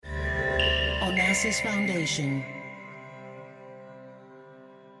Onassis Foundation.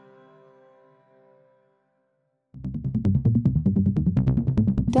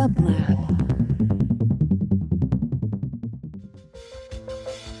 Dublab.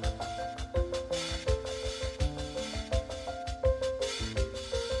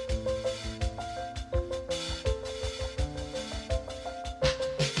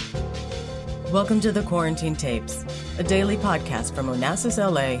 Welcome to the Quarantine Tapes, a daily podcast from Onassis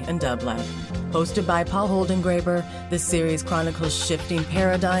LA and Dublab. Hosted by Paul Holdengraber, this series chronicles shifting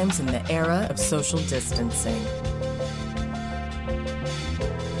paradigms in the era of social distancing.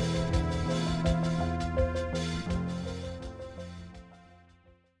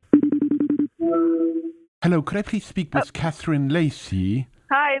 Hello, could I please speak with Catherine Lacey?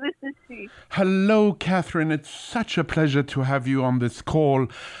 Hi, this is she. Hello, Catherine. It's such a pleasure to have you on this call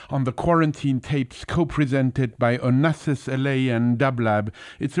on the Quarantine Tapes co-presented by Onassis LA and Dublab.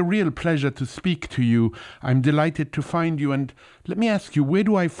 It's a real pleasure to speak to you. I'm delighted to find you. And let me ask you, where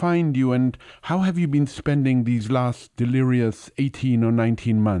do I find you and how have you been spending these last delirious 18 or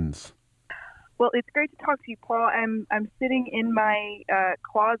 19 months? Well, it's great to talk to you, Paul. I'm sitting in my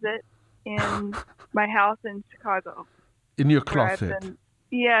closet in my house in Chicago. In your closet?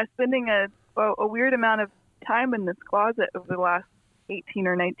 Spending a weird amount of time in this closet over the last 18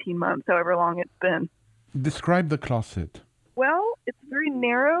 or 19 months, however long it's been. Describe the closet. Well, it's very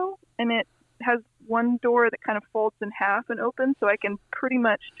narrow, and it has one door that kind of folds in half and opens, so I can pretty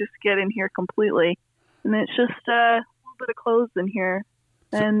much just get in here completely. And it's just a little bit of clothes in here,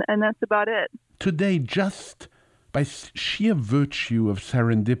 and that's about it. Today, just by sheer virtue of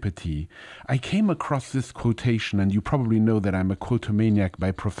serendipity, I came across this quotation, and you probably know that I'm a quotomaniac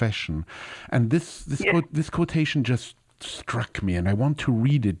by profession. And this quotation just struck me, and I want to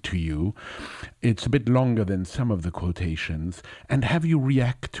read it to you. It's a bit longer than some of the quotations, and have you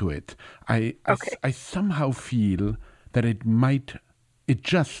react to it. I somehow feel that it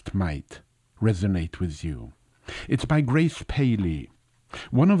just might resonate with you. It's by Grace Paley.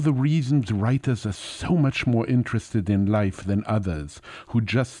 One of the reasons writers are so much more interested in life than others who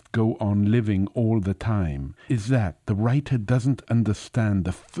just go on living all the time is that the writer doesn't understand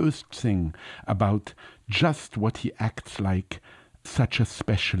the first thing about just what he acts like such a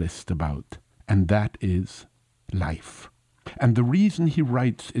specialist about, and that is life. And the reason he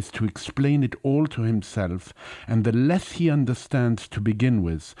writes is to explain it all to himself, and the less he understands to begin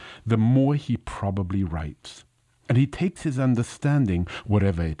with, the more he probably writes. And he takes his understanding,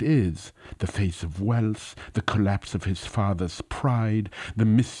 whatever it is, the face of wealth, the collapse of his father's pride, the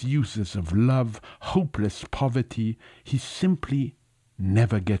misuses of love, hopeless poverty, he simply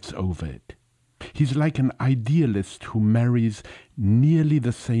never gets over it. He's like an idealist who marries nearly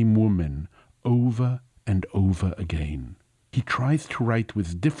the same woman over and over again. He tries to write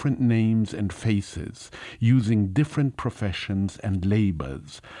with different names and faces, using different professions and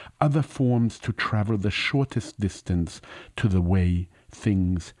labors, other forms to travel the shortest distance to the way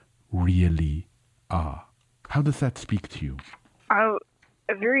things really are. How does that speak to you?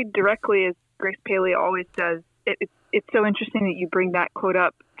 Very directly, as Grace Paley always does. It's so interesting that you bring that quote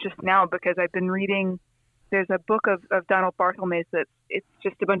up just now, because I've been reading. There's a book of Donald Barthelme's that it's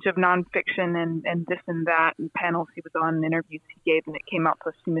just a bunch of nonfiction and this and that and panels he was on and interviews he gave, and it came out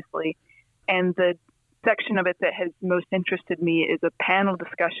posthumously. And the section of it that has most interested me is a panel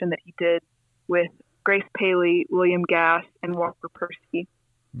discussion that he did with Grace Paley, William Gass, and Walker Percy.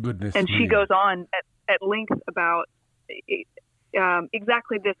 Goodness and me. She goes on at length about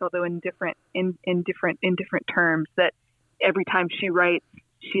exactly this, although in different terms. That every time she writes,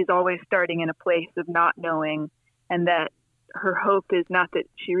 she's always starting in a place of not knowing, and that her hope is not that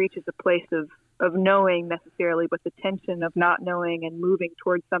she reaches a place of knowing necessarily, but the tension of not knowing and moving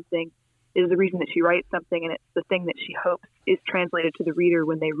towards something is the reason that she writes something, and it's the thing that she hopes is translated to the reader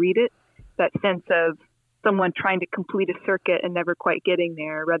when they read it. That sense of someone trying to complete a circuit and never quite getting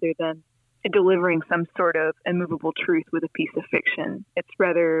there, rather than delivering some sort of immovable truth with a piece of fiction. It's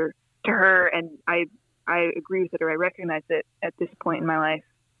rather, to her, and I agree with it, or I recognize it at this point in my life,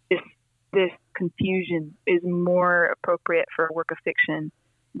 this confusion is more appropriate for a work of fiction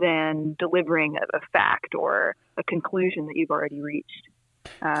than delivering a fact or a conclusion that you've already reached.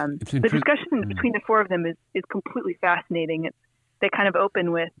 The discussion between the four of them is completely fascinating. They kind of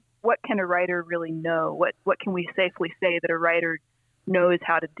open with, what can a writer really know? What can we safely say that a writer knows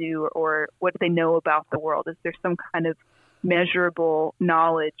how to do, or what do they know about the world? Is there some kind of measurable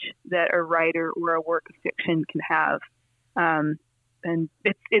knowledge that a writer or a work of fiction can have? And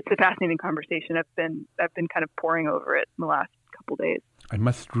it's a fascinating conversation. I've been kind of poring over it in the last couple days. I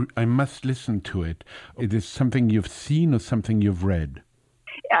must listen to it. It is something you've seen or something you've read?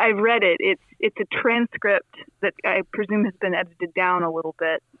 I've read it. It's a transcript that I presume has been edited down a little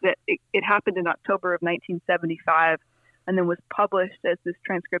bit. That it happened in October of 1975, and then was published as this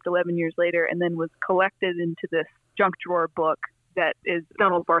transcript 11 years later, and then was collected into this junk drawer book that is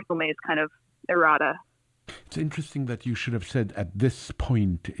Donald Barthelme's kind of errata. It's interesting that you should have said at this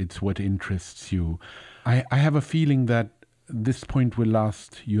point it's what interests you. I have a feeling that this point will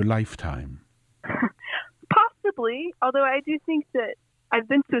last your lifetime. Possibly, although I do think that I've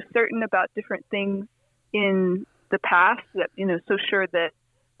been so certain about different things in the past that, so sure that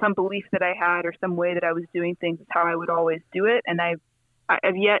some belief that I had or some way that I was doing things is how I would always do it. And I've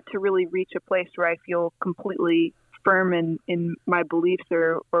yet to really reach a place where I feel completely firm in my beliefs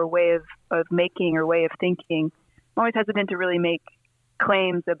or way of making or way of thinking. I'm always hesitant to really make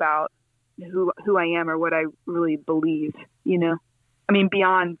claims about who I am or what I really believe, I mean,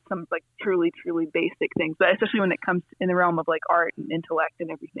 beyond some like truly, truly basic things, but especially when it comes in the realm of like art and intellect and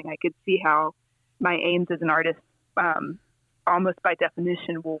everything, I could see how my aims as an artist, almost by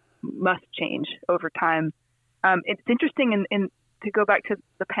definition, must change over time. It's interesting, and to go back to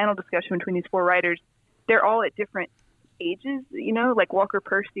the panel discussion between these four writers, they're all at different ages, like Walker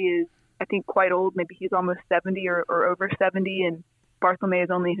Percy is, I think, quite old. Maybe he's almost 70 or over 70, and Barthelme is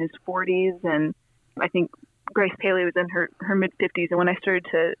only in his 40s, and I think Grace Paley was in her mid-50s. And when I started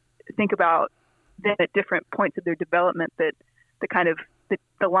to think about them at different points of their development, that the kind of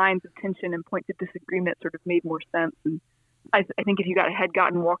the lines of tension and points of disagreement sort of made more sense. And I think if you had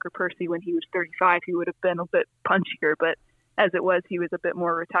gotten Walker Percy when he was 35, he would have been a bit punchier. But as it was, he was a bit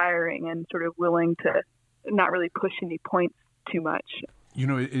more retiring and sort of willing to not really push any points too much.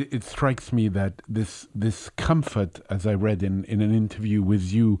 It strikes me that this comfort, as I read in an interview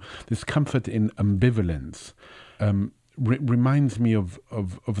with you, this comfort in ambivalence reminds me of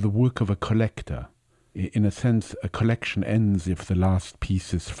the work of a collector. In a sense, a collection ends if the last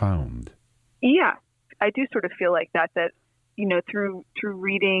piece is found. Yeah, I do sort of feel like that through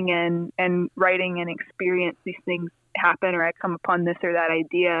reading and writing and experience, these things happen, or I come upon this or that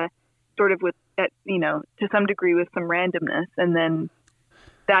idea sort of to some degree with some randomness, and then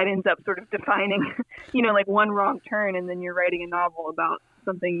that ends up sort of defining, like one wrong turn, and then you're writing a novel about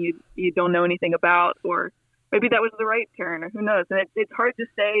something you don't know anything about, or maybe that was the right turn, or who knows. And it's hard to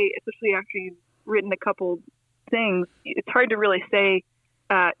say, especially after you've written a couple things. It's hard to really say.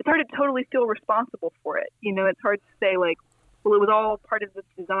 It's hard to totally feel responsible for it. It's hard to say like, well, it was all part of the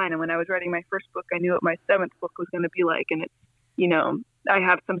design. And when I was writing my first book, I knew what my seventh book was going to be like, and it's I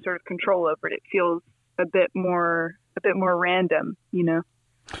have some sort of control over it. It feels a bit more random.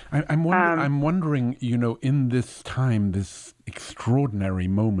 I'm wondering, in this time, this extraordinary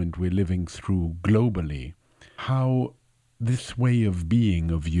moment we're living through globally, how this way of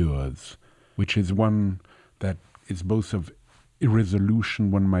being of yours, which is one that is both of irresolution,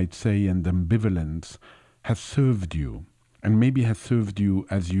 one might say, and ambivalence, has served you, and maybe has served you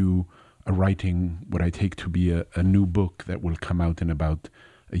as you are writing what I take to be a new book that will come out in about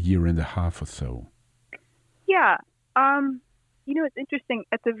a year and a half or so. Yeah. It's interesting.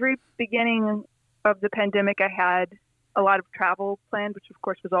 At the very beginning of the pandemic, I had a lot of travel planned, which of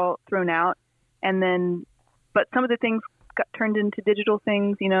course was all thrown out. But some of the things got turned into digital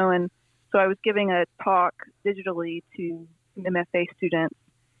things, and so I was giving a talk digitally to some MFA students.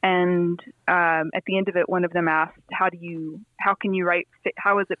 And at the end of it, one of them asked, how can you write,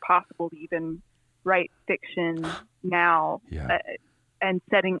 how is it possible to even write fiction now? Yeah. And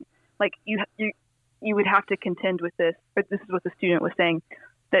setting, like, you would have to contend with this, or this is what the student was saying,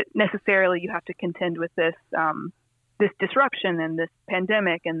 that necessarily you have to contend with this this disruption and this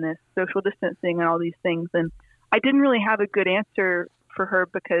pandemic and this social distancing and all these things. And I didn't really have a good answer for her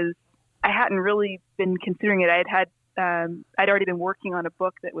because I hadn't really been considering it. I'd already been working on a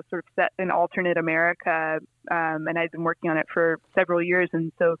book that was sort of set in alternate America, and I'd been working on it for several years.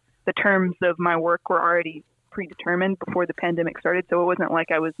 And so the terms of my work were already predetermined before the pandemic started. So it wasn't like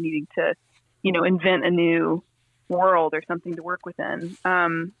I was needing to invent a new world or something to work within. I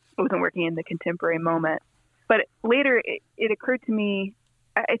wasn't working in the contemporary moment. But later it occurred to me,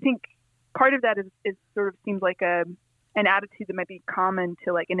 I think part of that is sort of seems like an attitude that might be common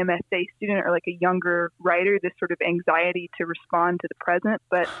to like an MFA student or like a younger writer, this sort of anxiety to respond to the present.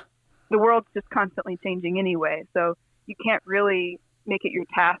 But the world's just constantly changing anyway. So you can't really make it your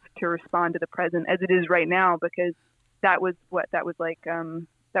task to respond to the present as it is right now, because that was like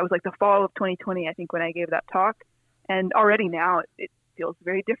the fall of 2020, I think, when I gave that talk. And already now it feels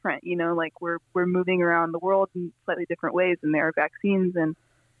very different, like we're moving around the world in slightly different ways, and there are vaccines. And,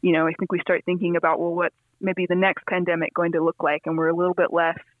 I think we start thinking about, well, what's maybe the next pandemic going to look like? And we're a little bit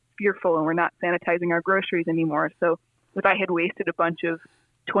less fearful, and we're not sanitizing our groceries anymore. So if I had wasted a bunch of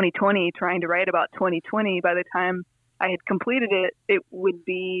 2020 trying to write about 2020. By the time I had completed it, it would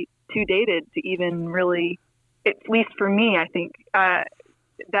be too dated to even really, at least for me, I think that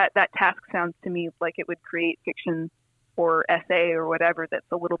task sounds to me like it would create fiction or essay or whatever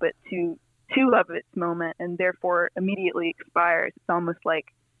that's a little bit too of its moment and therefore immediately expires. It's almost like,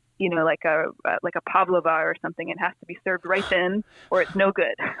 like a pavlova or something. It has to be served right then or it's no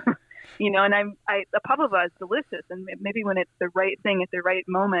good. And a pavlova is delicious, and maybe when it's the right thing at the right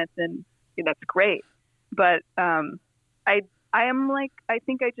moment, then that's great. But I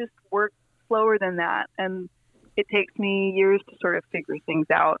think I just work slower than that, and it takes me years to sort of figure things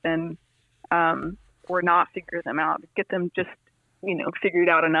out and or not figure them out, get them just figured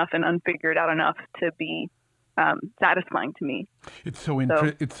out enough and unfigured out enough to be satisfying to me. It's so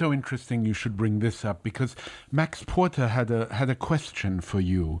interesting you should bring this up, because Max Porter had a question for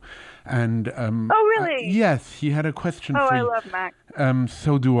you, and oh really? Yes, he had a question for you. Oh, I love Max.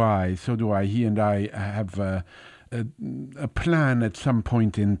 So do I. He and I have a plan at some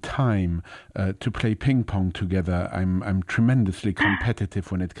point in time to play ping pong together. I'm tremendously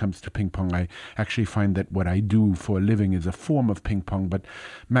competitive when it comes to ping pong. I actually find that what I do for a living is a form of ping pong, but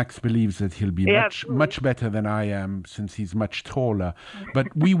Max believes that he'll be much better than I am, since he's much taller.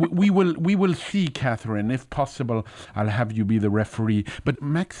 But we will see, Catherine. If possible, I'll have you be the referee. But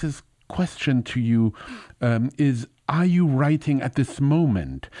Max's question to you is, are you writing at this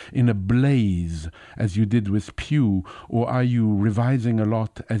moment in a blaze as you did with Pew, or are you revising a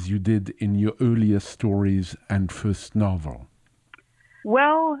lot as you did in your earlier stories and first novel?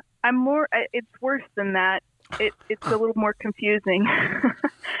 Well, it's worse than that. It's a little more confusing.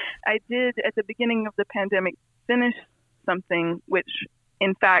 I did, at the beginning of the pandemic, finish something which,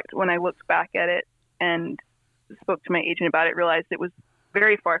 in fact, when I looked back at it and spoke to my agent about it, realized it was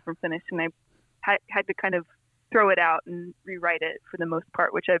very far from finished, and I had to kind of throw it out and rewrite it for the most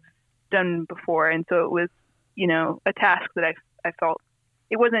part, which I've done before. And so it was, a task that I felt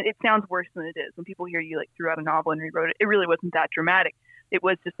it sounds worse than it is. When people hear you threw out a novel and rewrote it, it really wasn't that dramatic. It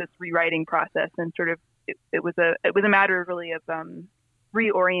was just this rewriting process, and sort of, it was a matter of really of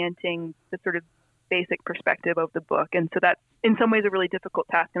reorienting the sort of basic perspective of the book. And so that's in some ways a really difficult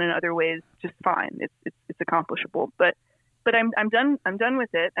task, and in other ways just fine. It's accomplishable, but I'm done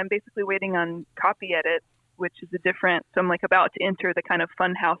with it. I'm basically waiting on copy edits, which is so I'm about to enter the kind of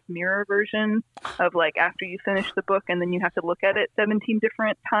Funhouse Mirror version of after you finish the book, and then you have to look at it 17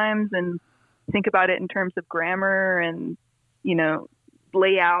 different times and think about it in terms of grammar and,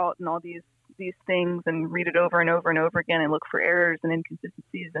 layout and all these things, and read it over and over and over again and look for errors and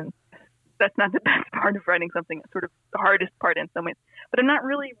inconsistencies. And that's not the best part of writing something. It's sort of the hardest part in some ways. But I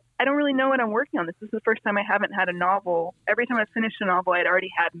don't really know what I'm working on. This is the first time I haven't had a novel. Every time I finished a novel, I'd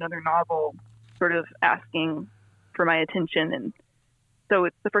already had another novel sort of asking for my attention. And so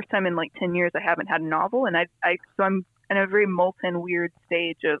it's the first time in 10 years I haven't had a novel. And so I'm in a very molten, weird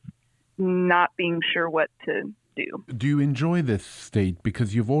stage of not being sure what to do. Do you enjoy this state?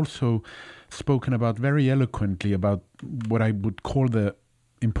 Because you've also spoken about very eloquently about what I would call the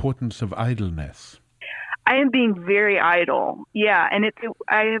importance of idleness. I am being very idle. Yeah. And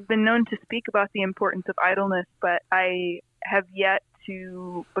I have been known to speak about the importance of idleness, but I have yet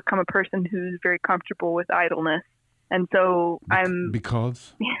to become a person who's very comfortable with idleness. And so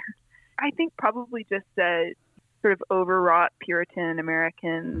Because? I think probably just a sort of overwrought Puritan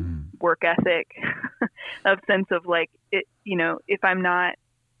American work ethic of sense of if I'm not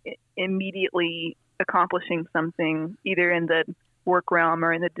immediately accomplishing something, either in the work realm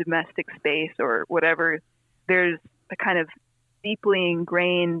or in the domestic space or whatever, there's a kind of deeply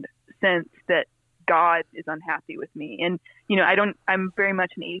ingrained sense that God is unhappy with me. And, I'm very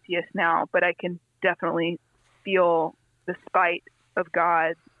much an atheist now, but I can definitely feel the spite of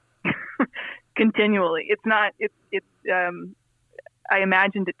God continually. I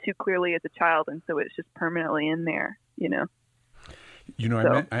imagined it too clearly as a child, and so it's just permanently in there, So.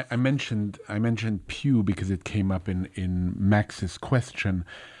 I mentioned Pew because it came up in Max's question.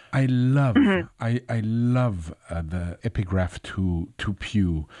 I love the epigraph to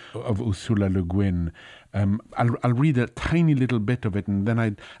Pew of Ursula Le Guin. I'll read a tiny little bit of it, and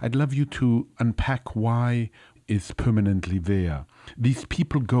then I'd love you to unpack why is permanently there. These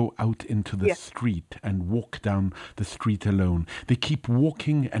people go out into the street and walk down the street alone. They keep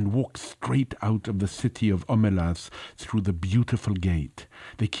walking and walk straight out of the city of Omelas through the beautiful gate.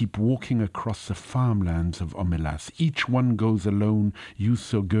 They keep walking across the farmlands of Omelas. Each one goes alone,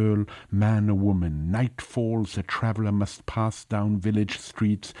 youth or girl, man or woman. Night falls, a traveler must pass down village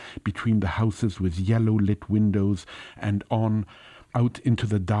streets between the houses with yellow lit windows, and on out into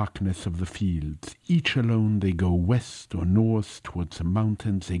the darkness of the fields. Each alone they go west or north towards the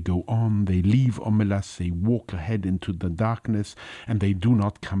mountains. They go on, they leave Omelas, they walk ahead into the darkness, and they do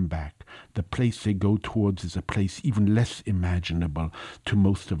not come back. The place they go towards is a place even less imaginable to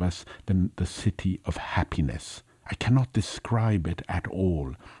most of us than the city of happiness. I cannot describe it at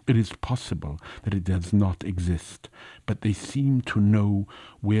all. It is possible that it does not exist, but they seem to know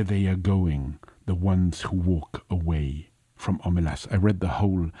where they are going, the ones who walk away from Omelas. I read the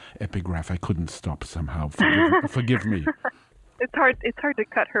whole epigraph. I couldn't stop somehow. Forgive me. It's hard to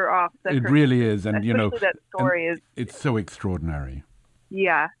cut her off. It really is, and that story it's so extraordinary.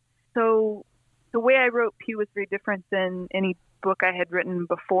 Yeah. So the way I wrote Pew was very different than any book I had written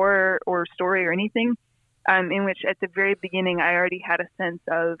before, or story or anything. In which at the very beginning I already had a sense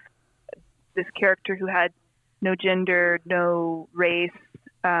of this character who had no gender, no race,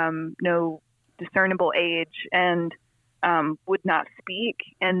 no discernible age, and would not speak.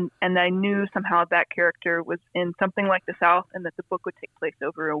 And I knew somehow that character was in something like the South, and that the book would take place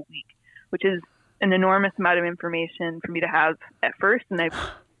over a week, which is an enormous amount of information for me to have at first. And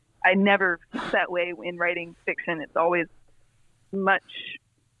I never feel that way in writing fiction. It's always much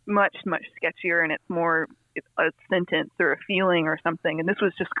sketchier, and it's more a sentence or a feeling or something. And this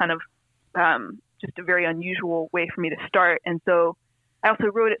was just kind of just a very unusual way for me to start. And so I also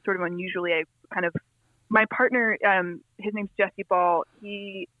wrote it sort of unusually. My partner, his name's Jesse Ball.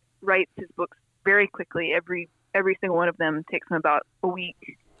 He writes his books very quickly. Every single one of them takes him about a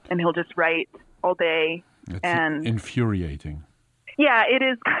week, and he'll just write all day. It's infuriating. Yeah, it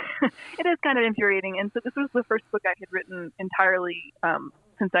is. It is kind of infuriating. And so this was the first book I had written entirely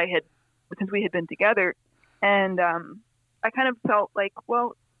since we had been together. And I kind of felt like,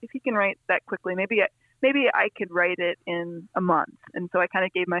 well, if he can write that quickly, maybe I could write it in a month. And so I kind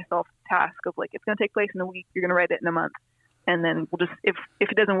of gave myself the task of like, it's going to take place in a week. You're going to write it in a month. And then we'll just, if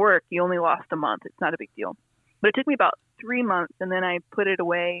it doesn't work, you only lost a month. It's not a big deal. But it took me about 3 months, and then I put it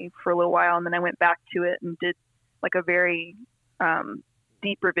away for a little while, and then I went back to it and did like a very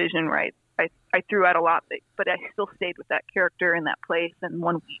deep revision, right? I threw out a lot, but I still stayed with that character in that place in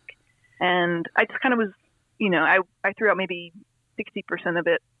 1 week. And I just kind of was, I threw out maybe 60% of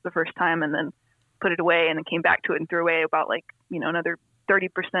it the first time, and then put it away, and then came back to it and threw away about another 30%,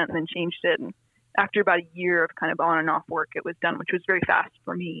 and then changed it. And after about a year of kind of on and off work, it was done, which was very fast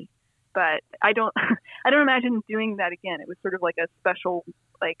for me. But I don't imagine doing that again. It was sort of like a special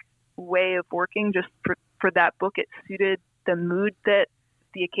way of working just for that book. It suited the mood that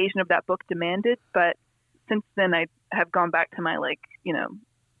the occasion of that book demanded. But since then, I have gone back to my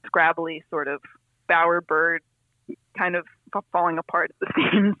scrabbly sort of bowerbird kind of falling apart at the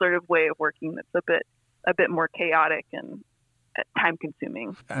seams sort of way of working. That's a bit more chaotic and time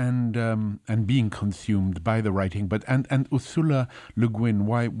consuming and being consumed by the writing. But and Ursula Le Guin,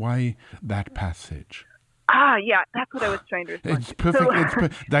 why that passage? Yeah, that's what I was trying to respond It's perfect.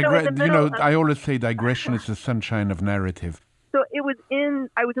 So I always say digression is the sunshine of narrative. So I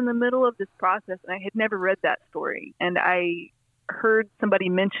was in the middle of this process, and I had never read that story, and I heard somebody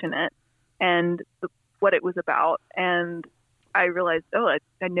mention it and what it was about, and I realized,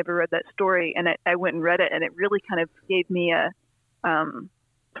 I'd never read that story, and I went and read it, and it really kind of gave me a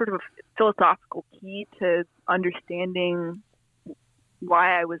sort of a philosophical key to understanding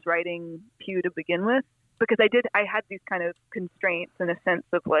why I was writing Pew to begin with, because I had these kind of constraints in a sense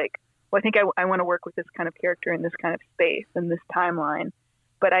of I think I want to work with this kind of character in this kind of space and this timeline,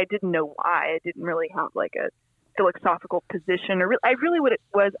 but I didn't know why. I didn't really have like a philosophical position, or what it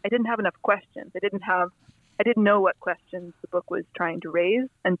was, I didn't have enough questions. I didn't know what questions the book was trying to raise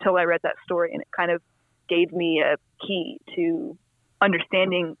until I read that story, and it kind of gave me a key to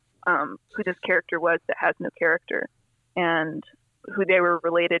understanding who this character was that has no character, and who they were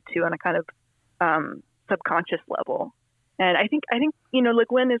related to on a kind of subconscious level. And I think Le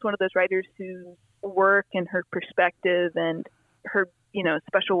Guin is one of those writers whose work and her perspective and her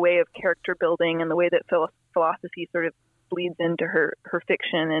special way of character building and the way that philosophy sort of bleeds into her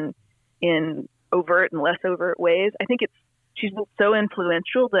fiction and in overt and less overt ways. I think she's so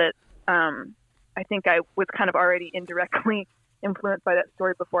influential that I think I was kind of already indirectly influenced by that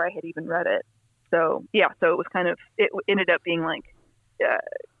story before I had even read it. So it was it ended up being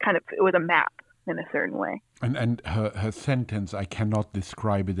it was a map in a certain way. And her sentence, "I cannot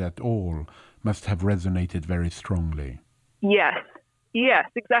describe it at all," must have resonated very strongly. Yes,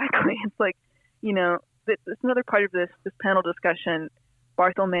 exactly. It's it's another part of this panel discussion.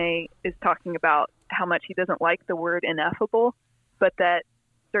 Barthelme is talking about how much he doesn't like the word ineffable, but that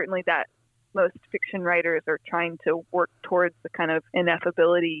certainly that most fiction writers are trying to work towards the kind of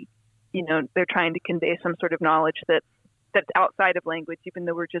ineffability. They're trying to convey some sort of knowledge that's that's outside of language, even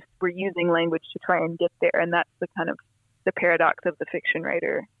though we're using language to try and get there. And that's the kind of the paradox of the fiction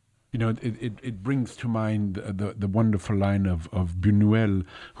writer. You know, it brings to mind the wonderful line of Buñuel,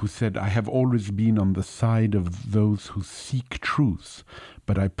 who said, "I have always been on the side of those who seek truth,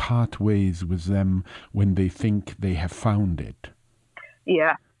 but I part ways with them when they think they have found it."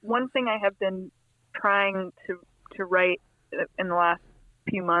 Yeah. One thing I have been trying to write in the last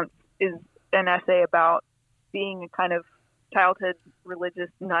few months is an essay about being a kind of childhood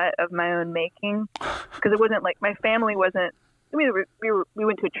religious nut of my own making, because it wasn't like my family wasn't. I mean, we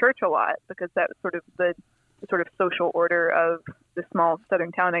went to a church a lot because that was sort of the sort of social order of the small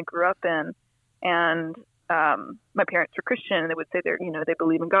southern town I grew up in, and my parents were Christian, and they would say they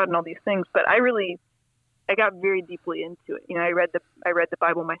believe in God and all these things. But I got very deeply into it. You know, I read the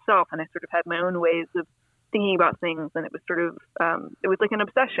Bible myself, and I sort of had my own ways of thinking about things, and it was sort of it was like an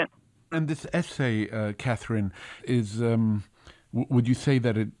obsession. And this essay, Catherine, is would you say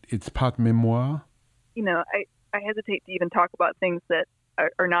that it's part memoir? You know, I hesitate to even talk about things that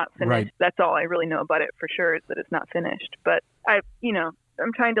are not finished. Right. That's all I really know about it for sure, is that it's not finished. But I'm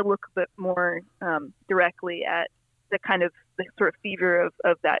trying to look a bit more directly at the sort of fever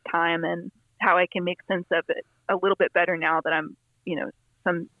of that time and how I can make sense of it a little bit better now that I'm,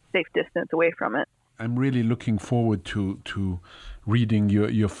 some safe distance away from it. I'm really looking forward to reading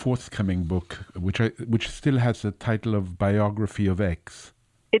your forthcoming book, which still has the title of Biography of X.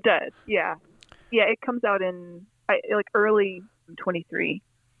 It does, yeah. Yeah, it comes out in early 23.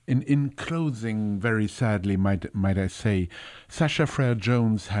 In closing, very sadly, might I say, Sacha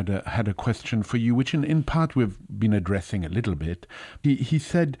Frere-Jones had a question for you, which in part we've been addressing a little bit. He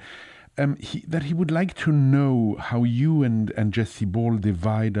said that he would like to know how you and Jessie Ball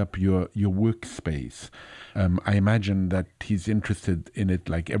divide up your workspace. I imagine that he's interested in it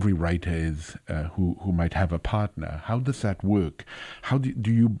like every writer is who might have a partner. How does that work? How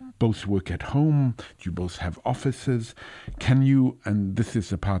do you both work at home? Do you both have offices? Can you, and this is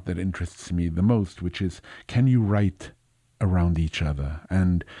the part that interests me the most, which is, can you write around each other?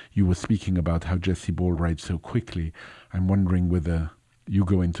 And you were speaking about how Jessie Ball writes so quickly. I'm wondering whether you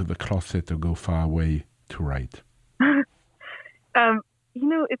go into the closet or go far away to write.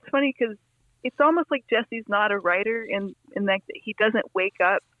 It's funny because it's almost like Jesse's not a writer in that he doesn't wake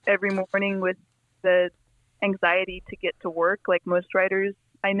up every morning with the anxiety to get to work like most writers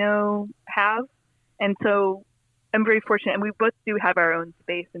I know have. And so I'm very fortunate, and we both do have our own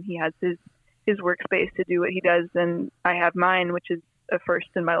space, and he has his workspace to do what he does, and I have mine, which is a first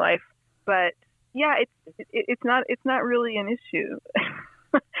in my life. But yeah, it's not really an issue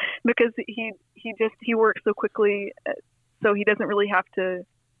because he works so quickly, so he doesn't really have to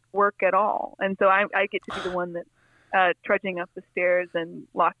work at all. And so I get to be the one that's trudging up the stairs and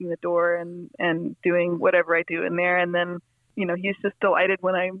locking the door and doing whatever I do in there. And then, he's just delighted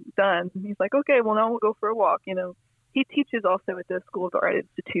when I'm done. He's like, okay, well, now we'll go for a walk. He teaches also at the School of the Art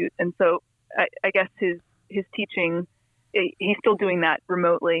Institute. And so I guess his teaching, he's still doing that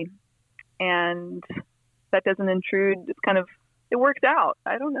remotely. And that doesn't intrude. It works out.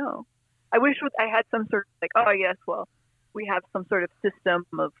 I don't know. I wish I had some sort of we have some sort of system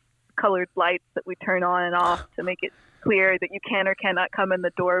of colored lights that we turn on and off to make it clear that you can or cannot come in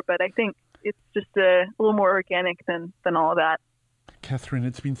the door. But I think it's just a little more organic than all that. Catherine,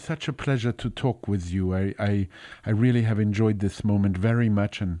 it's been such a pleasure to talk with you. I really have enjoyed this moment very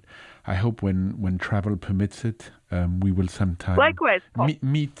much, and I hope when travel permits it, we will sometime likewise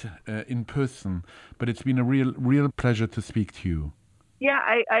meet in person. But it's been a real pleasure to speak to you. Yeah,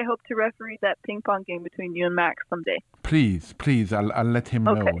 I hope to referee that ping pong game between you and Max someday. Please, I'll let him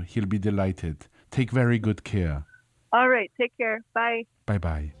know. He'll be delighted. Take very good care. All right, take care. Bye.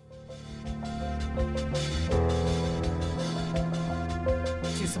 Bye-bye.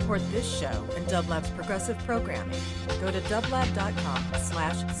 To support this show and Dublab's progressive programming, go to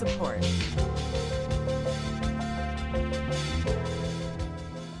dublab.com/support.